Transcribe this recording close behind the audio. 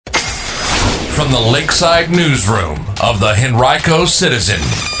from the Lakeside Newsroom of the Henrico Citizen,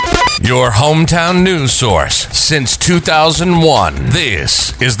 your hometown news source since 2001.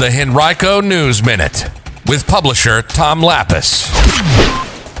 This is the Henrico News Minute with publisher Tom Lapis.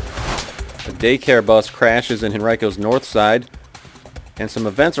 A daycare bus crashes in Henrico's north side, and some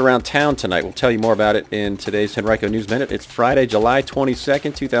events around town tonight. We'll tell you more about it in today's Henrico News Minute. It's Friday, July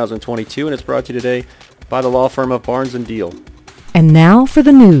 22nd, 2022, and it's brought to you today by the law firm of Barnes & Deal. And now for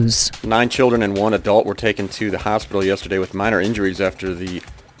the news. 9 children and 1 adult were taken to the hospital yesterday with minor injuries after the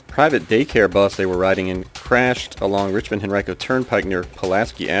private daycare bus they were riding in crashed along Richmond-Henrico Turnpike near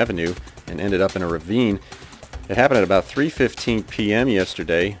Pulaski Avenue and ended up in a ravine. It happened at about 3:15 p.m.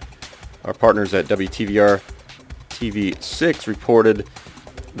 yesterday. Our partners at WTVR TV6 reported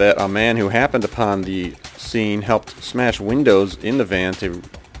that a man who happened upon the scene helped smash windows in the van to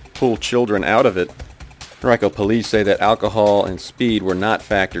pull children out of it. Henrico police say that alcohol and speed were not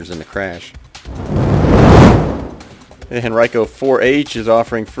factors in the crash. The Henrico 4-H is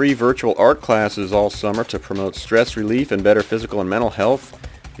offering free virtual art classes all summer to promote stress relief and better physical and mental health.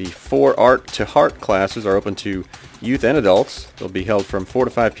 The 4 Art to Heart classes are open to youth and adults. They'll be held from 4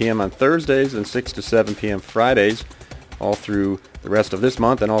 to 5 p.m. on Thursdays and 6 to 7 p.m. Fridays, all through the rest of this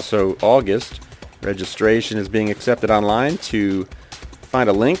month and also August. Registration is being accepted online. To find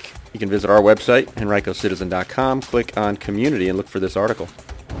a link, you can visit our website, henricocitizen.com, click on Community, and look for this article.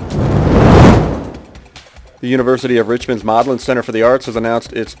 The University of Richmond's Modlin Center for the Arts has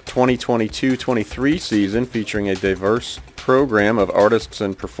announced its 2022-23 season, featuring a diverse program of artists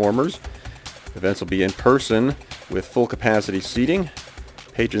and performers. Events will be in person with full capacity seating.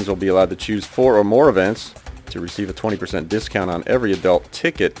 Patrons will be allowed to choose 4 or more events to receive a 20% discount on every adult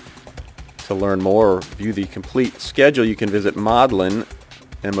ticket. To learn more or view the complete schedule, you can visit Modlin,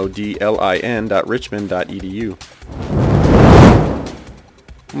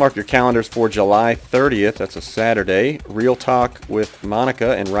 modlin.richmond.edu. Mark your calendars for July 30th. That's a Saturday. Real Talk with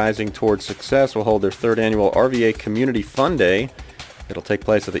Monica and Rising Towards Success will hold their 3rd annual RVA Community Fun Day. It'll take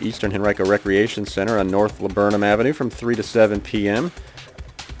place at the Eastern Henrico Recreation Center on North Laburnum Avenue from 3 to 7 p.m.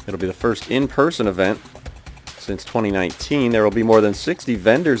 It'll be the first in-person event since 2019. There will be more than 60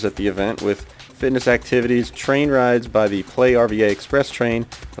 vendors at the event with fitness activities, train rides by the Play RVA Express train,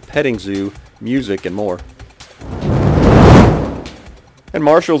 a petting zoo, music, and more. And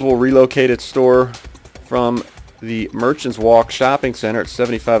Marshall's will relocate its store from the Merchants Walk Shopping Center at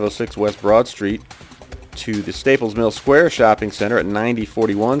 7506 West Broad Street to the Staples Mill Square Shopping Center at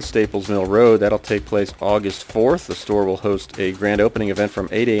 9041 Staples Mill Road. That'll take place August 4th. The store will host a grand opening event from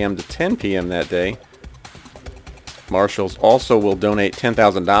 8 a.m. to 10 p.m. that day. Marshall's also will donate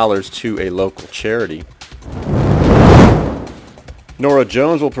 $10,000 to a local charity. Norah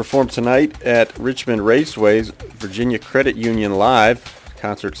Jones will perform tonight at Richmond Raceway's Virginia Credit Union Live.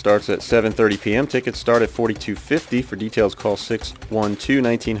 Concert starts at 7:30 p.m. Tickets start at $42.50. For details, call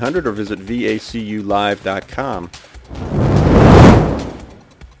 612-1900 or visit vaculive.com.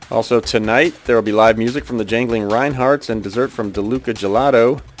 Also tonight, there will be live music from the Jangling Reinhardts and dessert from DeLuca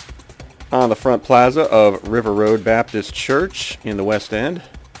Gelato on the front plaza of River Road Baptist Church in the West End.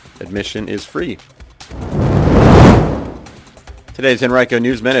 Admission is free. Today's Henrico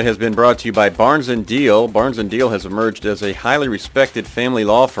News Minute has been brought to you by Barnes & Deal. Barnes & Deal has emerged as a highly respected family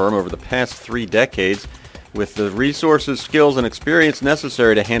law firm over the past 3 decades with the resources, skills, and experience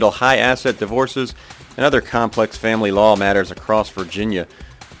necessary to handle high-asset divorces and other complex family law matters across Virginia.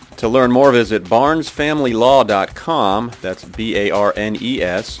 To learn more, visit barnesfamilylaw.com, that's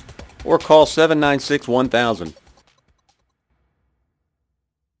B-A-R-N-E-S, or call 796-1000.